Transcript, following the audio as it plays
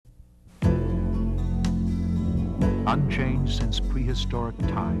Unchanged since prehistoric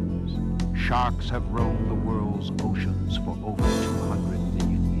times, sharks have roamed the world's oceans for over 200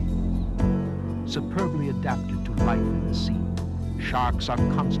 million years. Superbly adapted to life in the sea, sharks are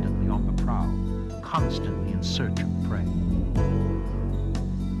constantly on the prowl, constantly in search of prey.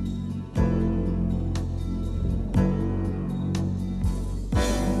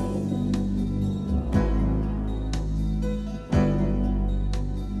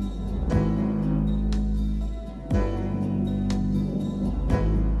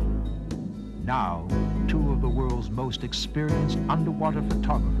 Now, two of the world's most experienced underwater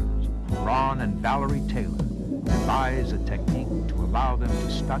photographers, Ron and Val Taylor, devise a technique to allow them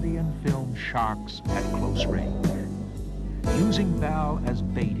to study and film sharks at close range. Using Val as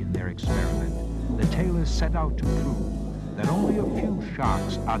bait in their experiment, the Taylors set out to prove that only a few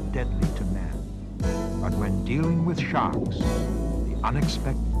sharks are deadly to man. But when dealing with sharks, the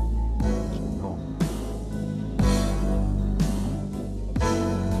unexpected is normal.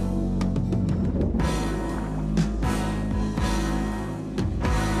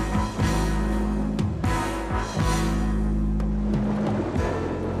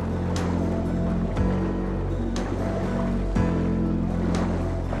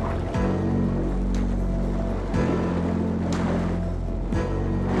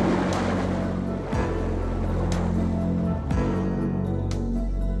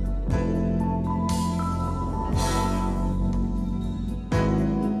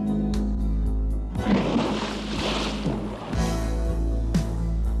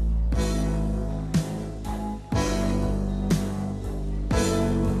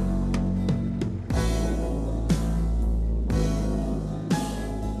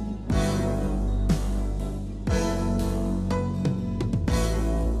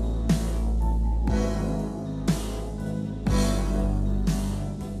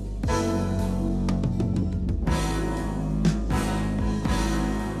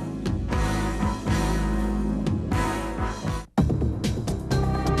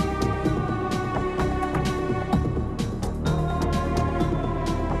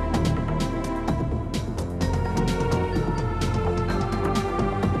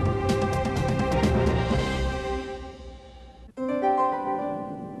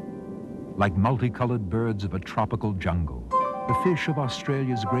 Like multicolored birds of a tropical jungle, the fish of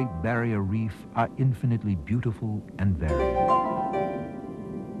Australia's Great Barrier Reef are infinitely beautiful and varied.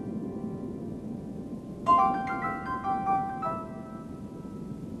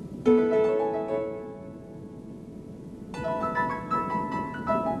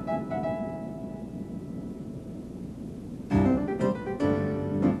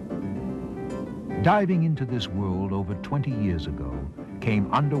 Diving into this world over 20 years ago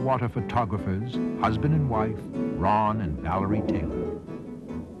came underwater photographers, husband and wife, Ron and Val Taylor.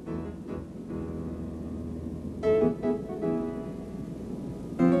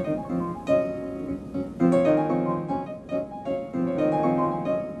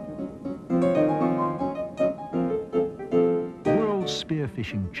 World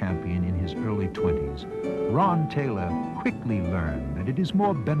spearfishing champion in his early 20s, Ron Taylor quickly learned that it is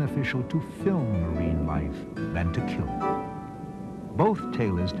more beneficial to film marine life than to kill it. Both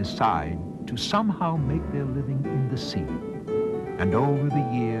Taylors decide to somehow make their living in the sea. And over the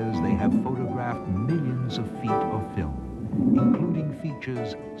years, they have photographed millions of feet of film, including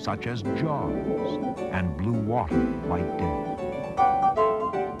features such as Jaws and Blue Water, White Death.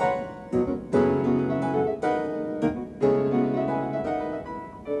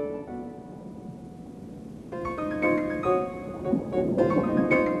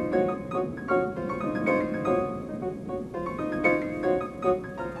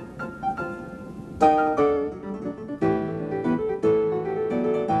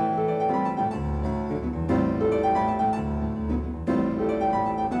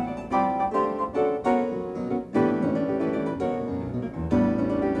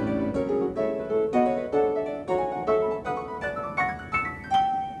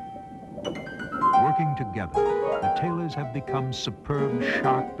 Working together, the Taylors have become superb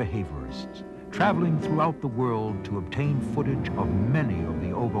shark behaviorists, traveling throughout the world to obtain footage of many of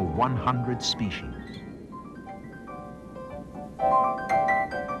the over 100 species.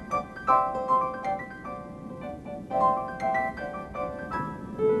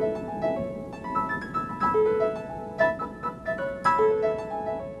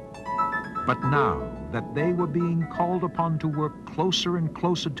 But now that they were being called upon to work closer and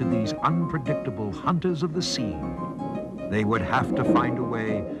closer to these unpredictable hunters of the sea, they would have to find a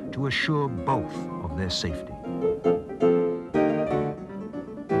way to assure both of their safety.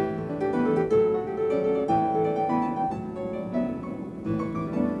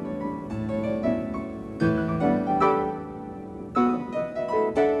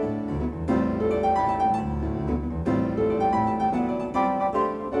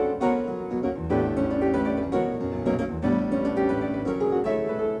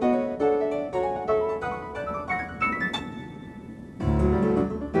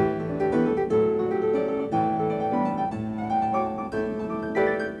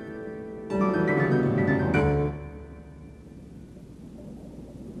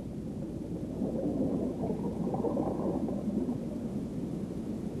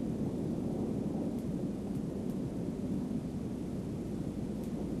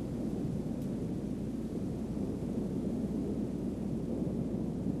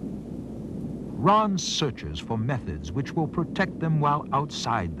 Ron searches for methods which will protect them while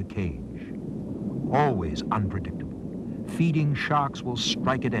outside the cage. Always unpredictable. Feeding sharks will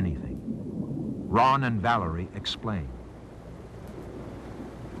strike at anything. Ron and Valerie explain.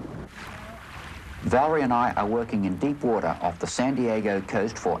 Valerie and I are working in deep water off the San Diego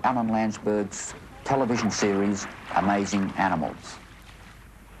coast for Alan Landsberg's television series, Amazing Animals.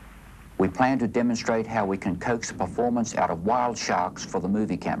 We plan to demonstrate how we can coax a performance out of wild sharks for the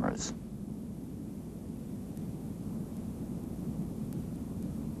movie cameras.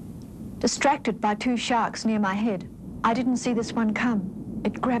 Distracted by two sharks near my head, I didn't see this one come.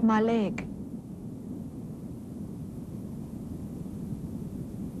 It grabbed my leg.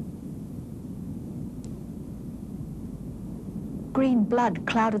 Green blood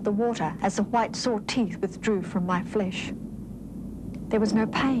clouded the water as the white saw teeth withdrew from my flesh. There was no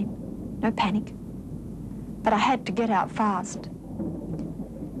pain, no panic, but I had to get out fast.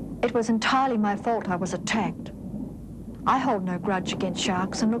 It was entirely my fault I was attacked. I hold no grudge against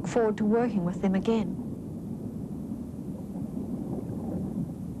sharks and look forward to working with them again.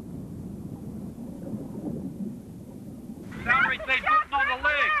 Valerie, they bitten on the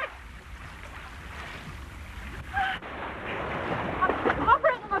leg. I'm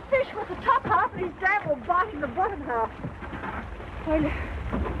operating my fish with the top half and his dam will bite in the bottom half.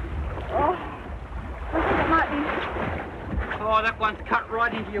 Oh, I think it might be. Oh, that one's cut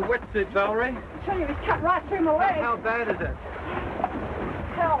right into your wetsuit, Valerie. I tell you, it's cut right through my leg. How bad is it?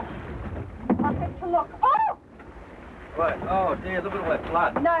 Hell. I have to look. Oh! What? Oh, dear, look at all that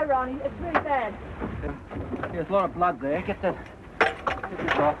blood. No, Ronnie, it's really bad. There's a lot of blood there. Get this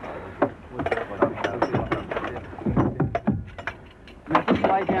off. Now, just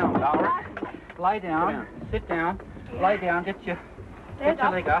lay down, Valerie. Lay down. Sit down. Lay down. Get your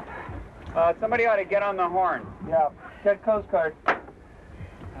leg up. Somebody ought to get on the horn. Yeah. Get Coast Guard.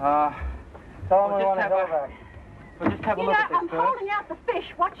 Tell them we want to go back. We'll just have a look at this I'm first. holding out the fish,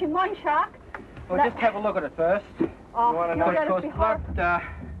 watching one shark. We'll just have a look at it first. Oh, It's you're going to going be to horrible. be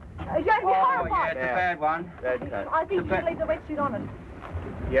You're going to be horrible. yeah, it's a bad one. I think you should leave the wetsuit on it.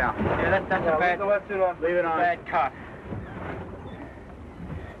 Yeah, that's a bad. Leave the wetsuit on. Leave it on. Bad cut.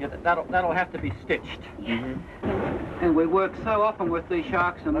 Yeah, that'll have to be stitched. Mm-hmm. And we work so often with these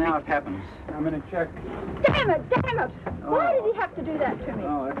sharks, and now it happens. I'm going to check. Damn it! Damn it! Why did he have to do that to me?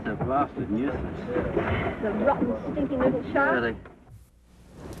 Oh, that's a blasted nuisance. The rotten, stinking little shark.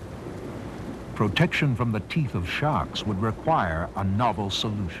 Protection from the teeth of sharks would require a novel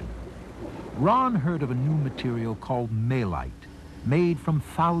solution. Ron heard of a new material called malite, made from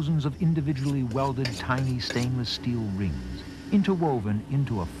thousands of individually welded tiny stainless steel rings, interwoven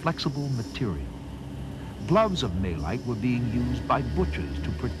into a flexible material. Gloves of malite were being used by butchers to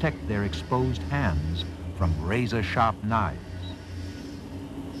protect their exposed hands from razor-sharp knives.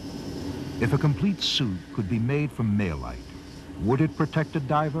 If a complete suit could be made from malite, would it protect a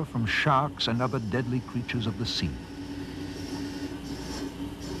diver from sharks and other deadly creatures of the sea?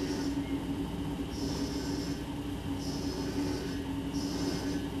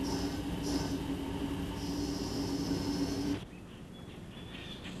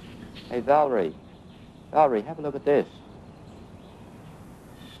 Hey, Valerie. Valerie, have a look at this.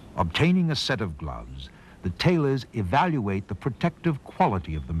 Obtaining a set of gloves, the tailors evaluate the protective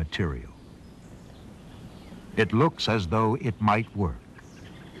quality of the material. It looks as though it might work.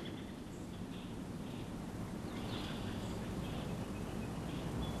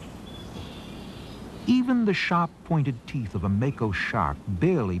 Even the sharp-pointed teeth of a mako shark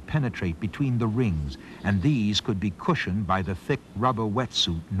barely penetrate between the rings, and these could be cushioned by the thick rubber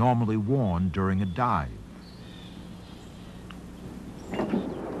wetsuit normally worn during a dive.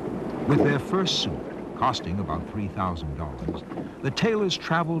 With their first suit, costing about $3,000, the tailors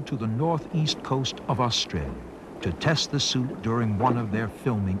traveled to the northeast coast of Australia to test the suit during one of their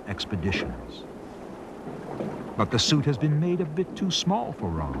filming expeditions. But the suit has been made a bit too small for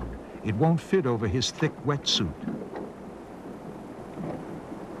Ron. It won't fit over his thick wetsuit.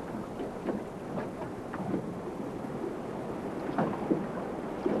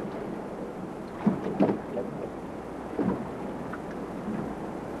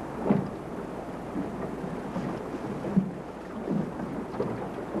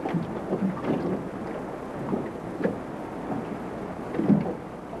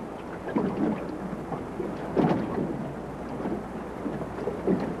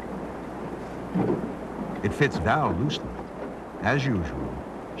 It fits Val loosely. As usual,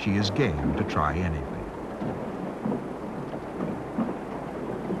 she is game to try anything.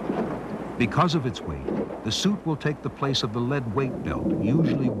 Because of its weight, the suit will take the place of the lead weight belt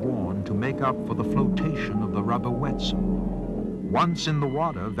usually worn to make up for the flotation of the rubber wetsuit. Once in the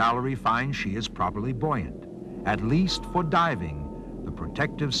water, Valerie finds she is properly buoyant. At least for diving, the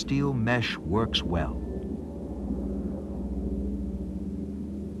protective steel mesh works well.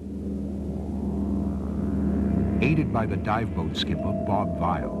 Aided by the dive boat skipper, Bob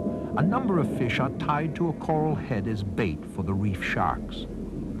Vile, a number of fish are tied to a coral head as bait for the reef sharks.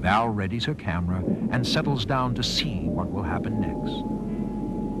 Val readies her camera and settles down to see what will happen next.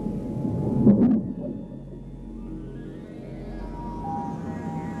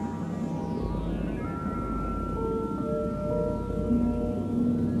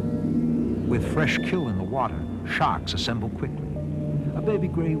 With fresh kill in the water, sharks assemble quickly. A baby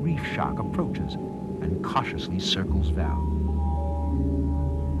gray reef shark approaches and cautiously circles Val.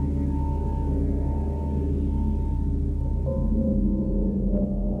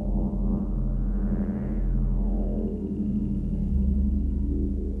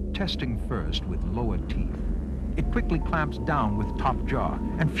 Testing first with lower teeth, it quickly clamps down with top jaw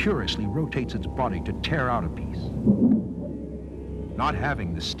and furiously rotates its body to tear out a piece. Not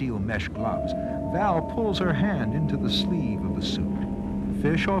having the steel mesh gloves, Val pulls her hand into the sleeve of the suit.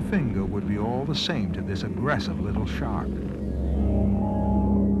 Fish or finger would be all the same to this aggressive little shark.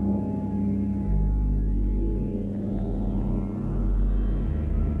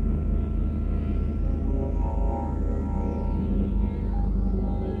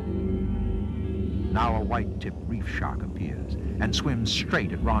 Now a white-tipped reef shark appears and swims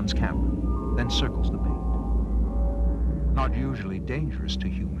straight at Ron's camera, then circles the bait. Not usually dangerous to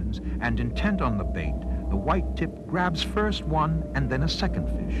humans, and intent on the bait, the white tip grabs first one and then a second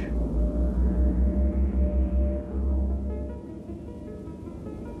fish.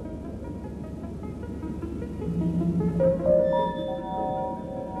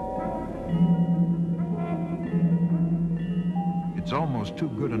 It's almost too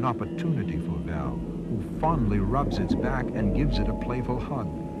good an opportunity for Val, who fondly rubs its back and gives it a playful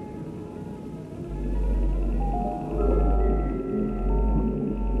hug.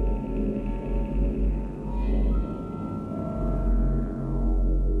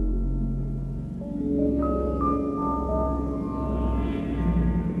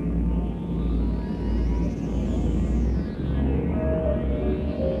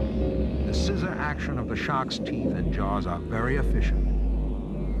 Of the shark's teeth and jaws are very efficient.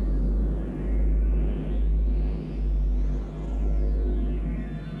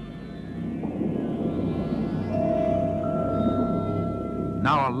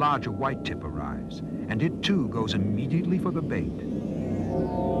 Now a larger white tip arrives, and it too goes immediately for the bait.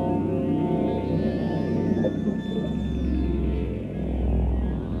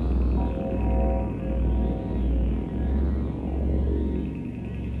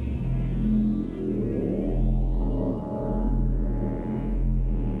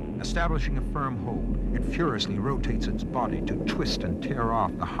 Establishing a firm hold, it furiously rotates its body to twist and tear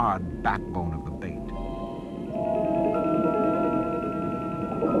off the hard backbone of the bait.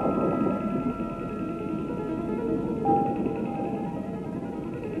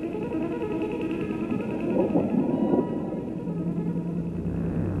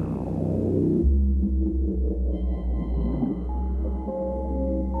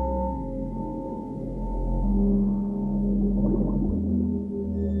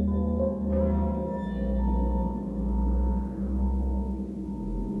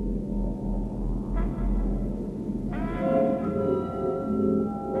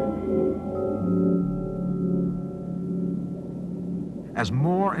 As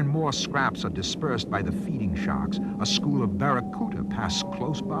more and more scraps are dispersed by the feeding sharks, a school of barracuda pass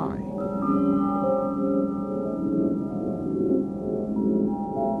close by.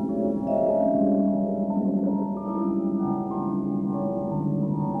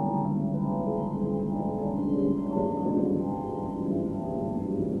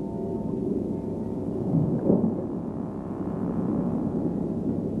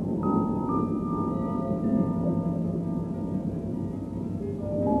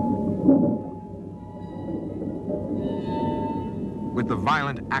 With the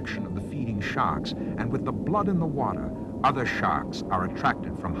violent action of the feeding sharks and with the blood in the water, other sharks are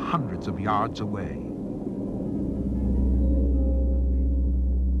attracted from hundreds of yards away.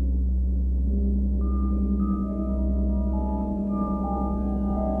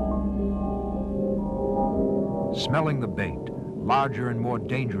 Smelling the bait, larger and more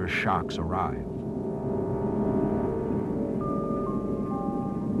dangerous sharks arrive.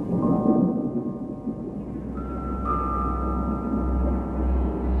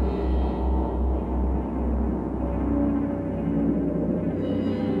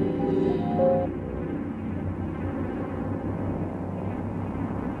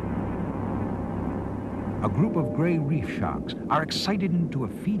 A group of gray reef sharks are excited into a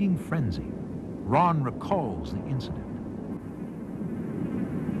feeding frenzy. Ron recalls the incident.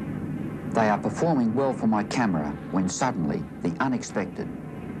 They are performing well for my camera when suddenly the unexpected.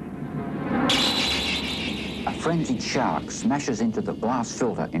 A frenzied shark smashes into the glass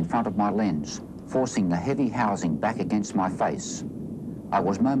filter in front of my lens, forcing the heavy housing back against my face. I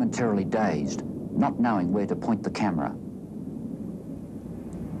was momentarily dazed, not knowing where to point the camera.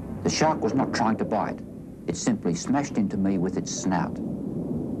 The shark was not trying to bite. It simply smashed into me with its snout.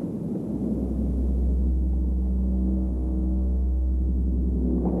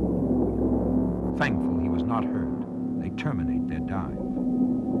 Thankful he was not hurt, they terminate their dive.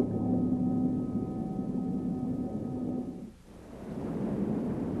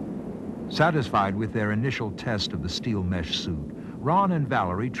 Satisfied with their initial test of the steel mesh suit, Ron and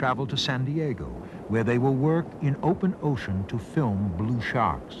Valerie traveled to San Diego, where they will work in open ocean to film blue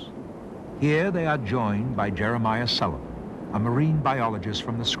sharks. Here they are joined by Jeremiah Sullivan, a marine biologist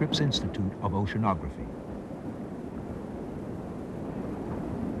from the Scripps Institute of Oceanography.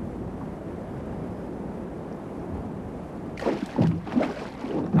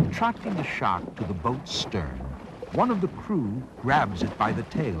 Attracting the shark to the boat's stern, one of the crew grabs it by the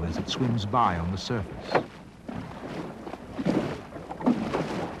tail as it swims by on the surface.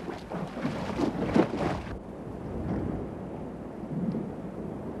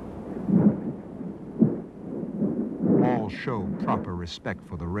 All show proper respect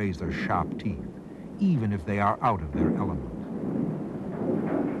for the razor sharp teeth, even if they are out of their element.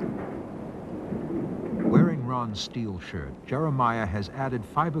 Wearing Ron's steel shirt, Jeremiah has added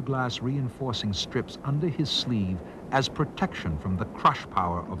fiberglass reinforcing strips under his sleeve as protection from the crush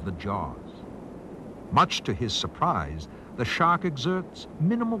power of the jaws. Much to his surprise, the shark exerts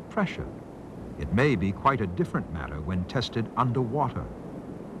minimal pressure. It may be quite a different matter when tested underwater.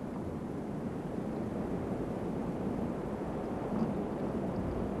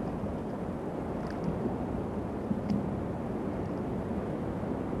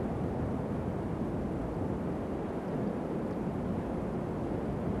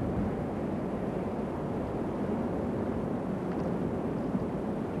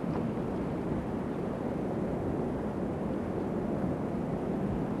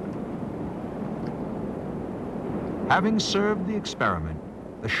 Having served the experiment,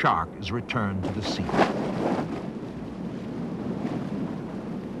 the shark is returned to the sea.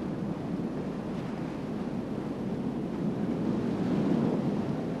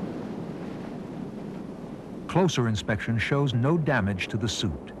 Closer inspection shows no damage to the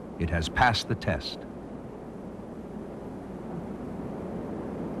suit. It has passed the test.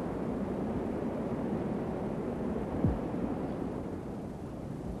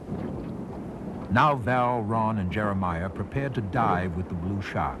 Now Val, Ron, and Jeremiah prepared to dive with the blue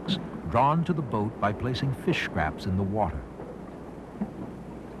sharks, drawn to the boat by placing fish scraps in the water.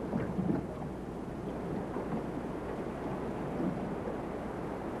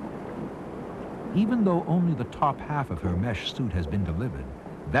 Even though only the top half of her mesh suit has been delivered,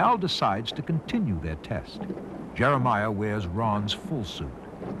 Val decides to continue their test. Jeremiah wears Ron's full suit.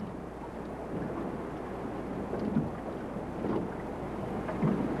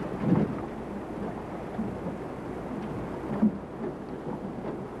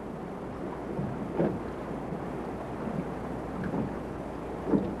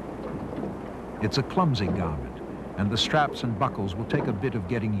 It's a clumsy garment, and the straps and buckles will take a bit of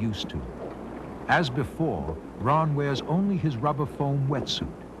getting used to. As before, Ron wears only his rubber foam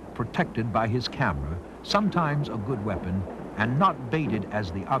wetsuit, protected by his camera, sometimes a good weapon, and not baited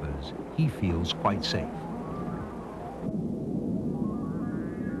as the others. He feels quite safe.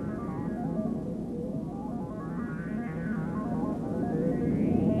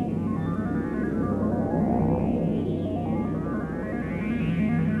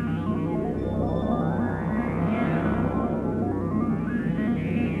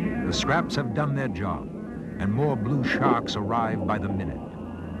 The scraps have done their job, and more blue sharks arrive by the minute.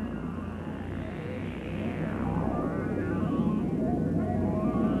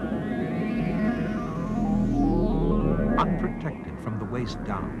 Unprotected from the waist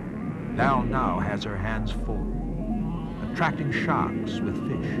down, Val now has her hands full, attracting sharks with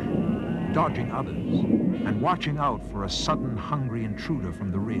fish, dodging others, and watching out for a sudden hungry intruder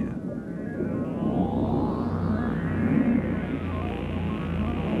from the rear.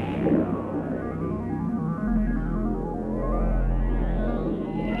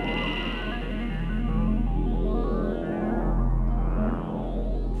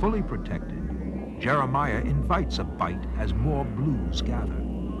 Fully protected, Jeremiah invites a bite as more blues gather.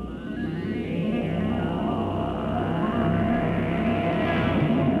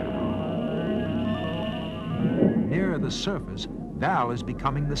 the surface, Val is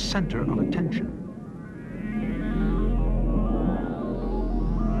becoming the center of attention.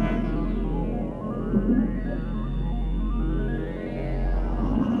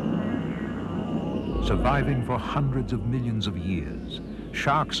 Surviving for hundreds of millions of years,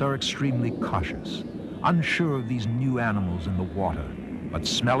 sharks are extremely cautious, unsure of these new animals in the water, but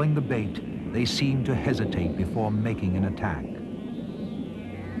smelling the bait, they seem to hesitate before making an attack.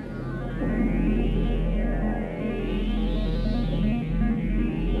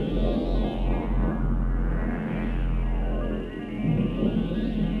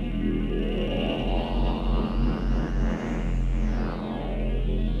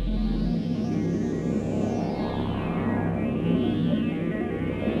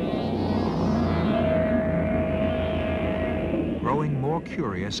 Growing more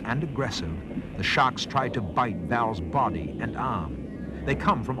curious and aggressive, the sharks try to bite Val's body and arm. They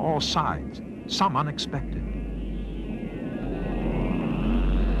come from all sides, some unexpected.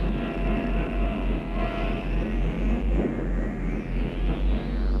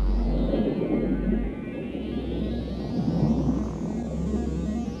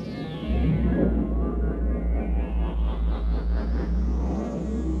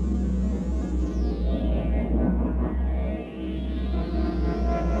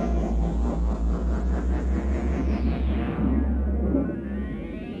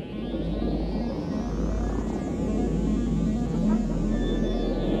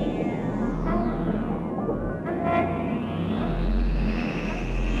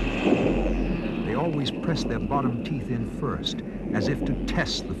 Always press their bottom teeth in first, as if to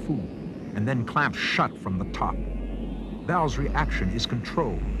test the food, and then clamp shut from the top. Val's reaction is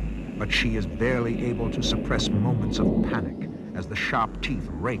controlled, but she is barely able to suppress moments of panic as the sharp teeth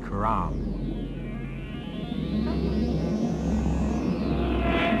rake her arm.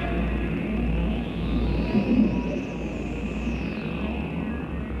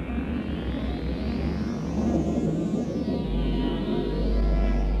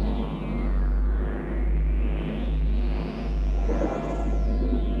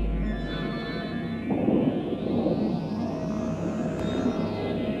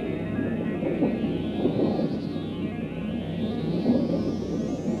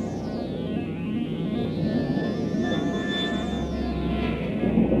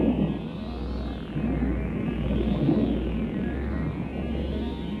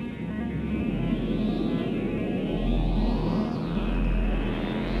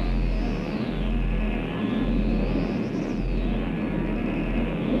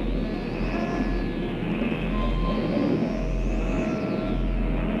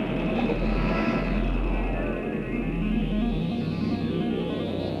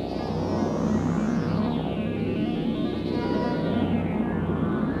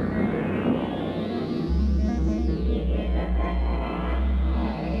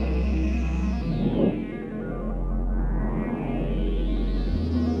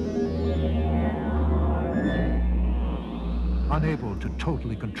 Unable to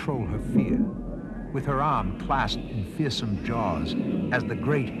totally control her fear, with her arm clasped in fearsome jaws, as the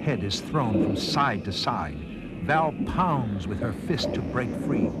great head is thrown from side to side, Val pounds with her fist to break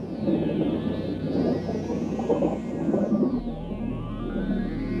free.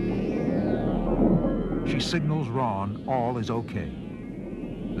 She signals Ron all is okay.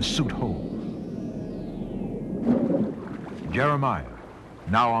 The suit holds. Jeremiah,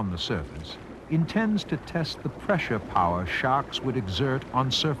 now on the surface, intends to test the pressure power sharks would exert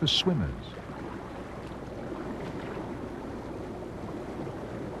on surface swimmers.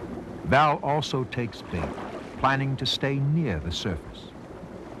 Val also takes bait, planning to stay near the surface.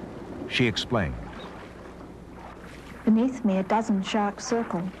 She explains. Beneath me, a dozen sharks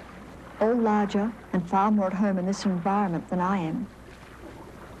circle, all larger and far more at home in this environment than I am.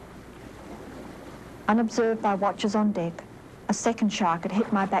 Unobserved by watchers on deck, a second shark had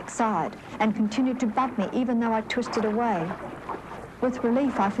hit my backside and continued to bump me even though I twisted away. With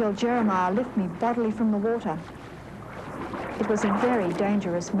relief, I feel Jeremiah lift me bodily from the water. It was a very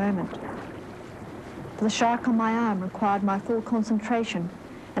dangerous moment. The shark on my arm required my full concentration,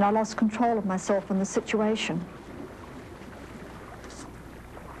 and I lost control of myself and the situation.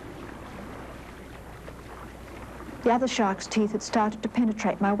 The other shark's teeth had started to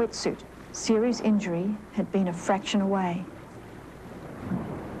penetrate my wetsuit. Serious injury had been a fraction away.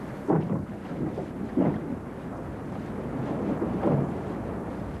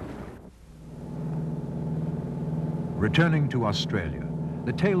 Returning to Australia,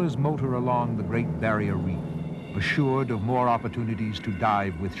 the Taylors motor along the Great Barrier Reef, assured of more opportunities to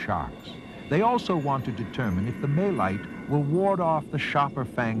dive with sharks. They also want to determine if the malite will ward off the sharper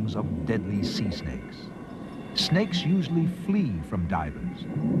fangs of deadly sea snakes. Snakes usually flee from divers.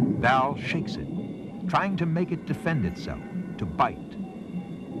 Val shakes it, trying to make it defend itself, to bite.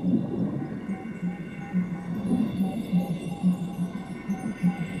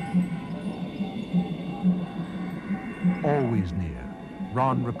 Always near,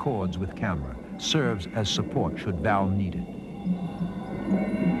 Ron records with camera, serves as support should Val need it.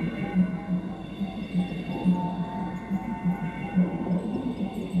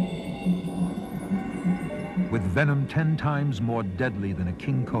 With venom 10 times more deadly than a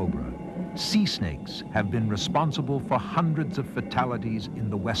king cobra, sea snakes have been responsible for hundreds of fatalities in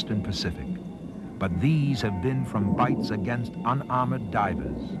the Western Pacific. But these have been from bites against unarmored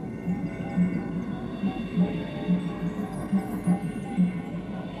divers.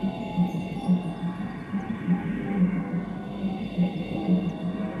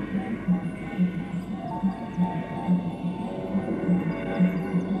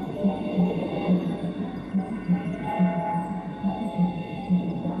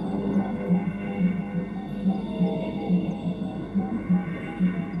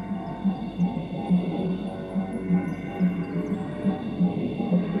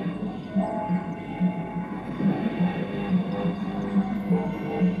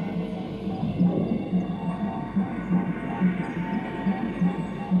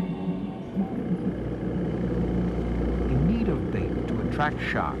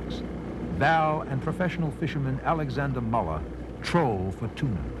 Sharks, Val and professional fisherman Alexander Muller troll for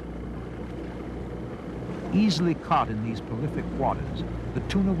tuna. Easily caught in these prolific waters, the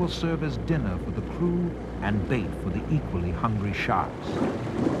tuna will serve as dinner for the crew and bait for the equally hungry sharks.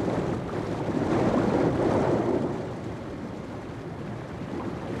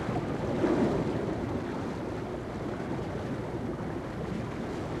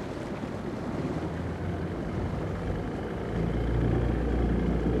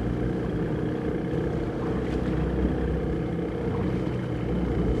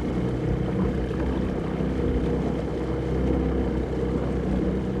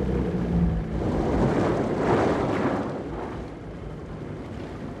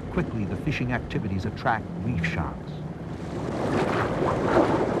 Quickly, the fishing activities attract reef sharks.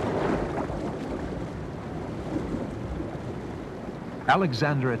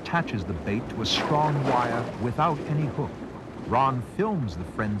 Alexander attaches the bait to a strong wire without any hook. Ron films the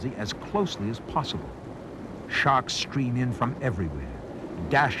frenzy as closely as possible. Sharks stream in from everywhere,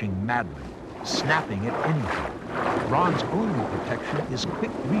 dashing madly, snapping at anything. Ron's only protection is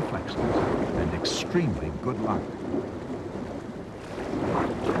quick reflexes and extremely good luck.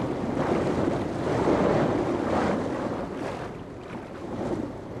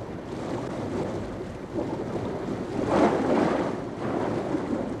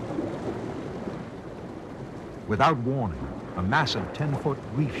 Without warning, a massive 10-foot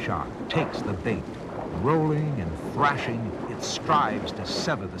reef shark takes the bait. Rolling and thrashing, it strives to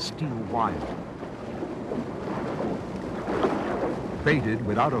sever the steel wire. Baited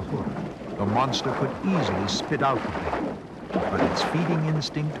without a hook, the monster could easily spit out the bait, but its feeding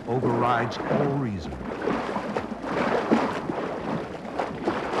instinct overrides all reason.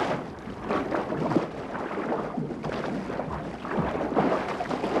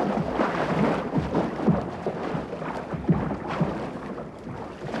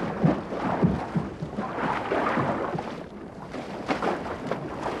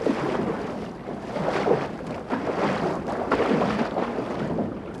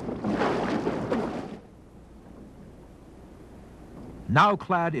 Now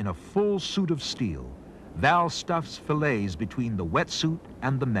clad in a full suit of steel, Val stuffs fillets between the wetsuit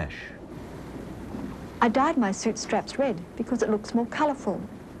and the mesh. I dyed my suit straps red because it looks more colourful.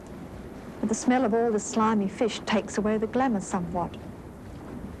 But the smell of all the slimy fish takes away the glamour somewhat.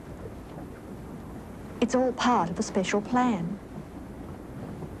 It's all part of a special plan.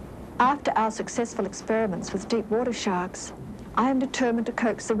 After our successful experiments with deep water sharks, I am determined to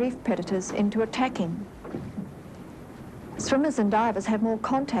coax the reef predators into attacking. Swimmers and divers have more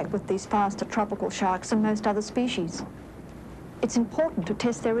contact with these faster tropical sharks than most other species. It's important to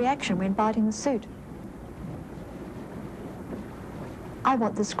test their reaction when biting the suit. I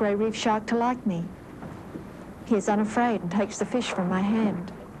want this grey reef shark to like me. He is unafraid and takes the fish from my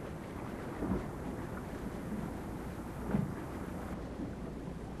hand.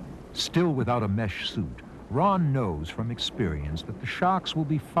 Still without a mesh suit, Ron knows from experience that the sharks will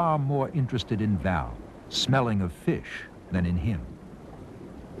be far more interested in Val, smelling of fish, than in him.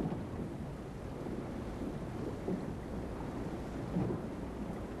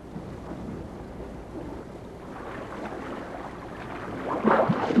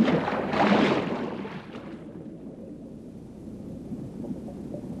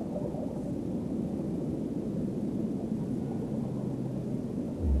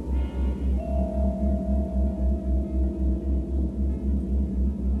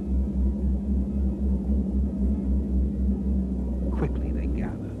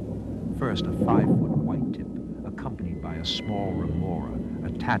 first a 5-foot white tip, accompanied by a small remora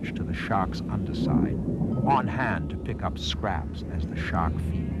attached to the shark's underside, on hand to pick up scraps as the shark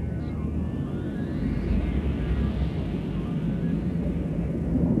feeds.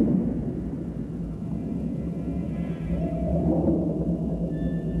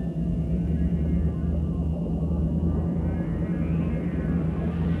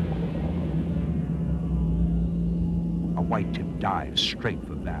 A white tip dives straight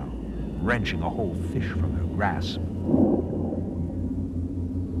for Val, wrenching a whole fish from her grasp.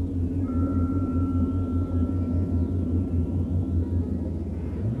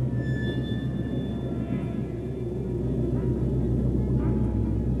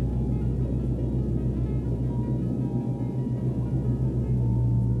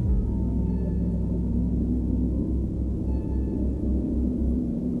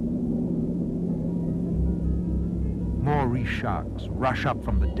 More reef sharks rush up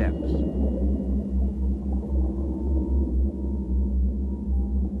from the depths.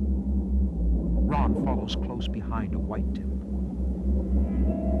 Ron follows close behind a white tip.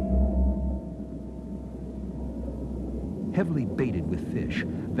 Heavily baited with fish,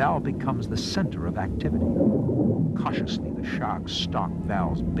 Val becomes the center of activity. Cautiously, the sharks stalk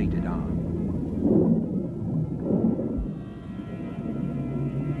Val's baited arm.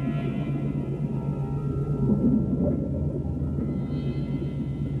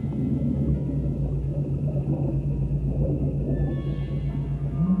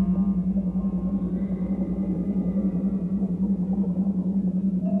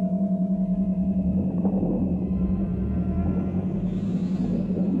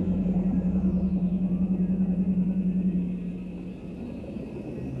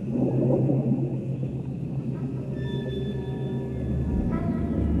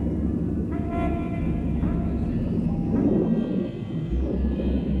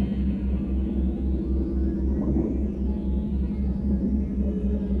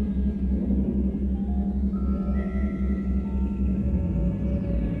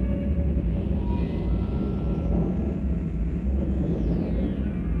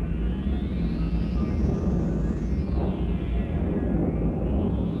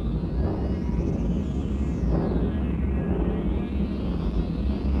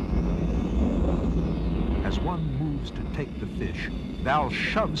 As one moves to take the fish, Val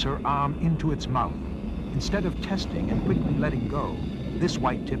shoves her arm into its mouth. Instead of testing and quickly letting go, this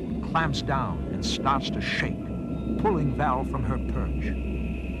white tip clamps down and starts to shake, pulling Val from her perch.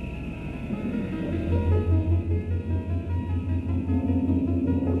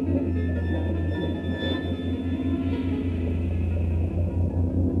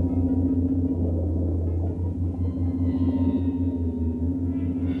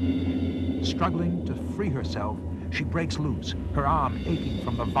 Struggling to free herself, she breaks loose, her arm aching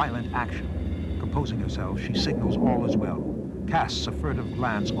from the violent action. Composing herself, she signals all is well, casts a furtive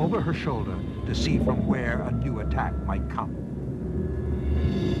glance over her shoulder to see from where a new attack might come.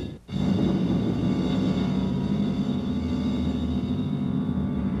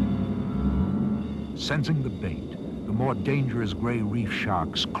 Sensing the bait, the more dangerous gray reef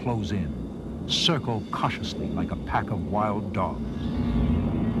sharks close in, circle cautiously like a pack of wild dogs.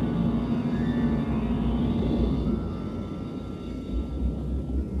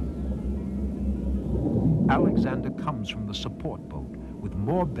 Alexander comes from the support boat with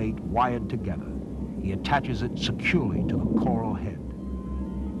more bait wired together. He attaches it securely to the coral head.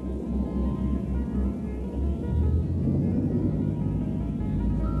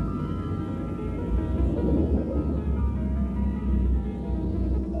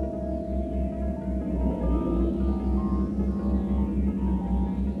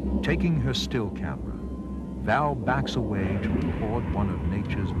 Taking her still camera, Val backs away to record one of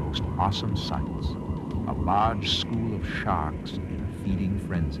nature's most awesome sights. A large school of sharks in a feeding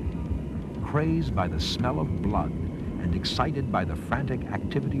frenzy. Crazed by the smell of blood and excited by the frantic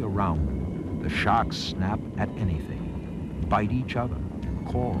activity around them, the sharks snap at anything, bite each other,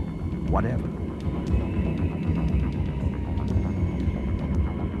 coral, whatever.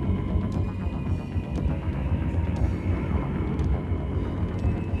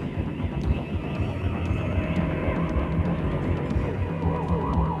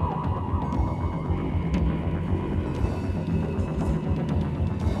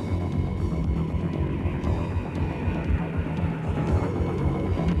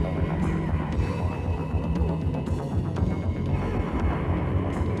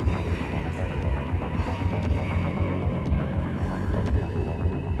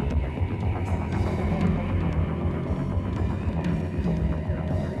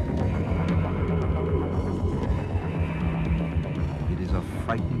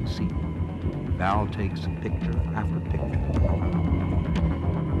 takes picture after picture.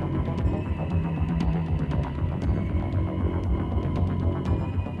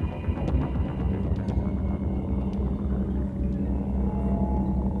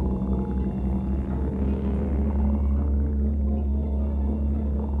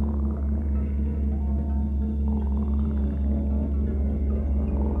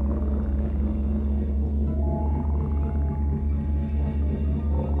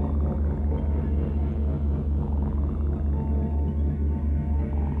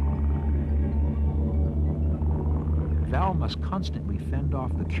 Val must constantly fend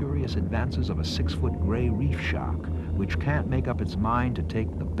off the curious advances of a 6-foot gray reef shark, which can't make up its mind to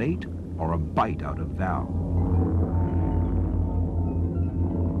take the bait or a bite out of Val.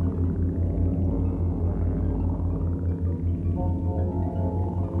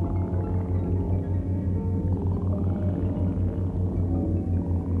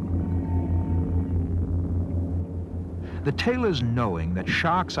 The Taylors, knowing that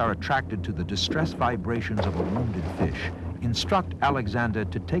sharks are attracted to the distress vibrations of a wounded fish, instruct Alexander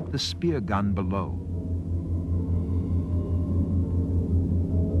to take the spear gun below.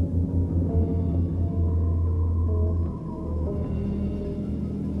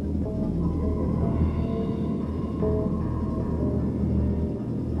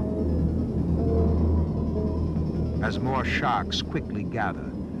 As more sharks quickly gather,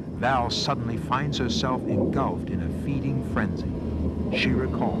 Val suddenly finds herself engulfed in a feeding frenzy. She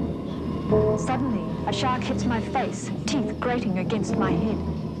recalls. Suddenly, a shark hits my face, teeth grating against my head.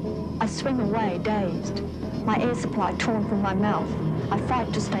 I swim away, dazed, my air supply torn from my mouth. I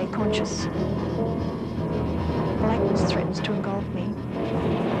fight to stay conscious. Blackness threatens to engulf me.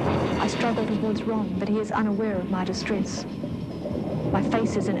 I struggle towards Ron, but he is unaware of my distress. My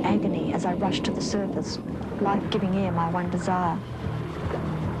face is in agony as I rush to the surface, life-giving air my one desire.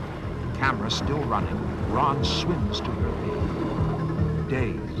 Camera still running, Ron swims to her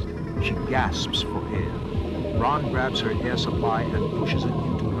aid. Dazed, she gasps for air. Ron grabs her air supply and pushes it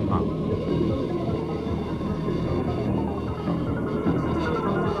into her mouth.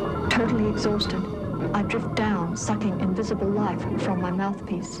 Totally exhausted, I drift down, sucking invisible life from my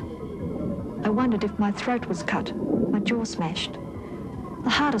mouthpiece. I wondered if my throat was cut, my jaw smashed. The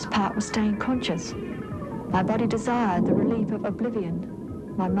hardest part was staying conscious. My body desired the relief of oblivion.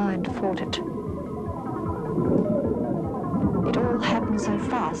 My mind fought it. It all happened so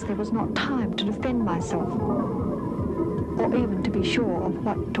fast, there was not time to defend myself, or even to be sure of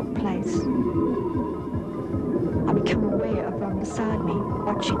what took place. I become aware of Ron beside me,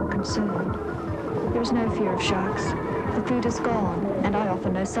 watching, concerned. There is no fear of sharks. The food is gone, and I offer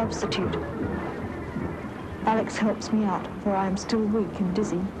no substitute. Alex helps me out, for I am still weak and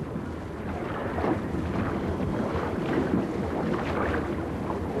dizzy.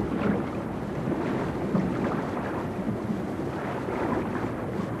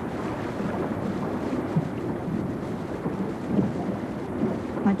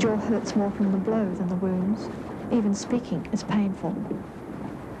 My jaw hurts more from the blow than the wounds. Even speaking is painful.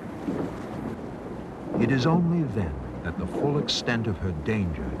 It is only then that the full extent of her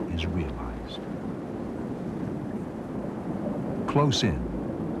danger is realized. Close in,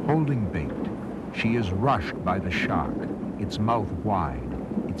 holding bait, she is rushed by the shark, its mouth wide,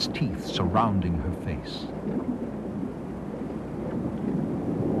 its teeth surrounding her face.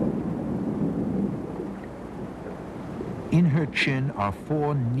 In her chin are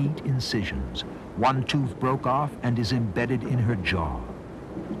 4 neat incisions. One tooth broke off and is embedded in her jaw.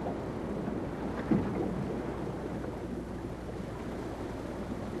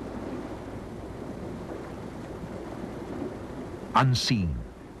 Unseen,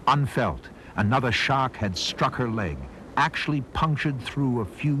 unfelt, another shark had struck her leg, actually punctured through a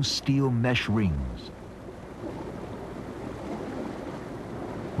few steel mesh rings.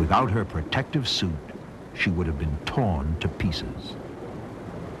 Without her protective suit, she would have been torn to pieces.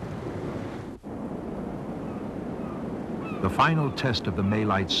 The final test of the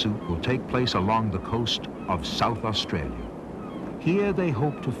Malite suit will take place along the coast of South Australia. Here they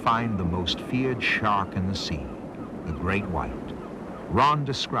hope to find the most feared shark in the sea, the great white. Ron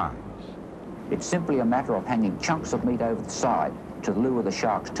describes. It's simply a matter of hanging chunks of meat over the side to lure the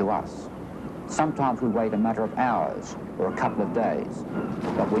sharks to us. Sometimes we wait a matter of hours or a couple of days,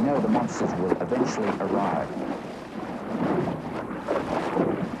 but we know the monsters will eventually arrive.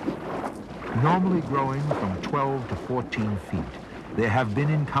 Normally growing from 12 to 14 feet, there have been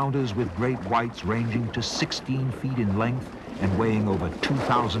encounters with great whites ranging to 16 feet in length and weighing over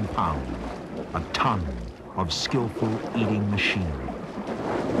 2,000 pounds, a ton of skillful eating machinery.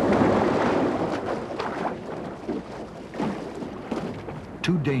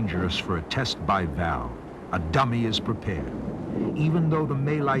 too dangerous for a test by Val, a dummy is prepared. Even though the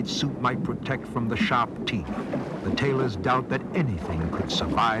malite suit might protect from the sharp teeth, the Taylors doubt that anything could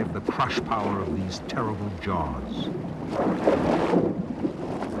survive the crush power of these terrible jaws.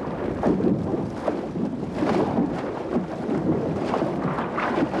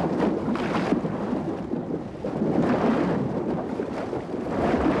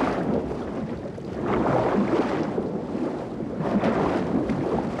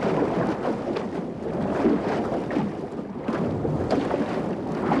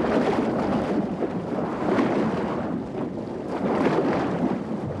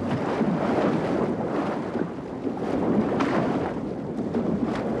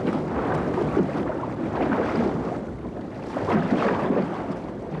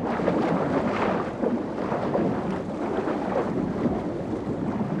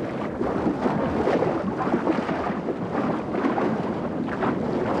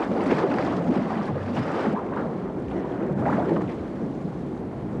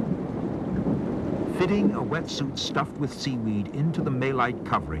 Fitting a wetsuit stuffed with seaweed into the malite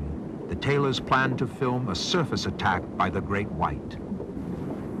covering, the Taylors planned to film a surface attack by the great white.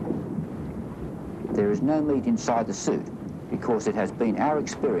 There is no meat inside the suit because it has been our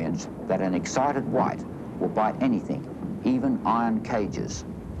experience that an excited white will bite anything, even iron cages.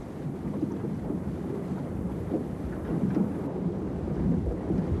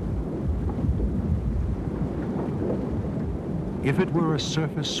 If it were a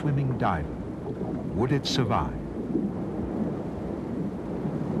surface swimming diver, would it survive?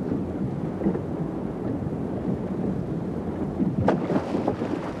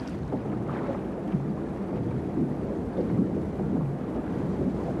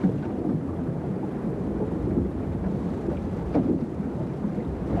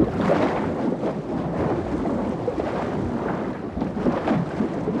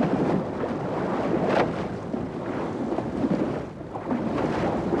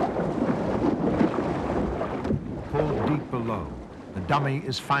 Below, the dummy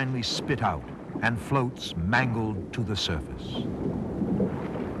is finally spit out and floats mangled to the surface.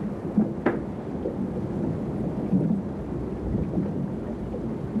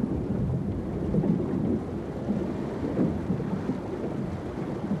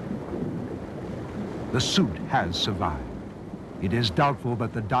 The suit has survived. It is doubtful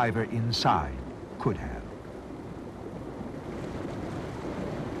that the diver inside could have.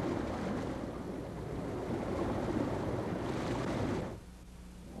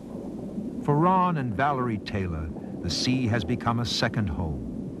 For Ron and Valerie Taylor, the sea has become a second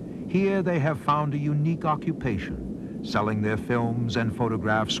home. Here they have found a unique occupation, selling their films and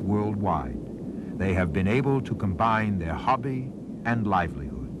photographs worldwide. They have been able to combine their hobby and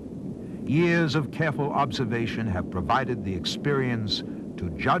livelihood. Years of careful observation have provided the experience to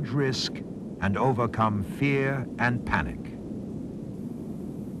judge risk and overcome fear and panic.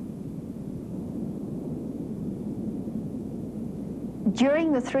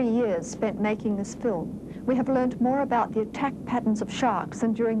 During the 3 years spent making this film, we have learned more about the attack patterns of sharks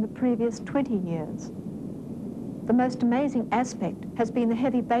than during the previous 20 years. The most amazing aspect has been the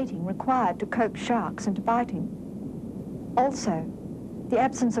heavy baiting required to coax sharks into biting. Also, the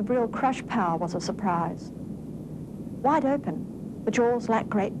absence of real crush power was a surprise. Wide open, the jaws lack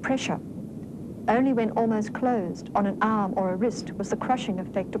great pressure. Only when almost closed on an arm or a wrist was the crushing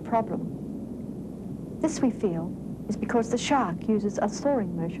effect a problem. This, we feel, is because the shark uses a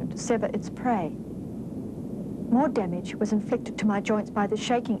sawing motion to sever its prey. More damage was inflicted to my joints by the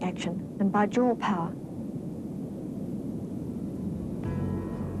shaking action than by jaw power.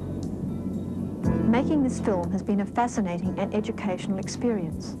 Making this film has been a fascinating and educational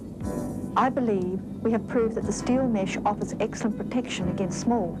experience. I believe we have proved that the steel mesh offers excellent protection against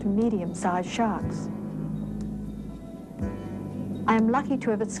small to medium-sized sharks. I am lucky to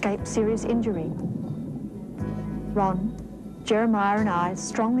have escaped serious injury. Ron, Jeremiah and I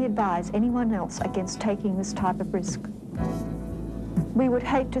strongly advise anyone else against taking this type of risk. We would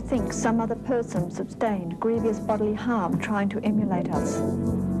hate to think some other person sustained grievous bodily harm trying to emulate us.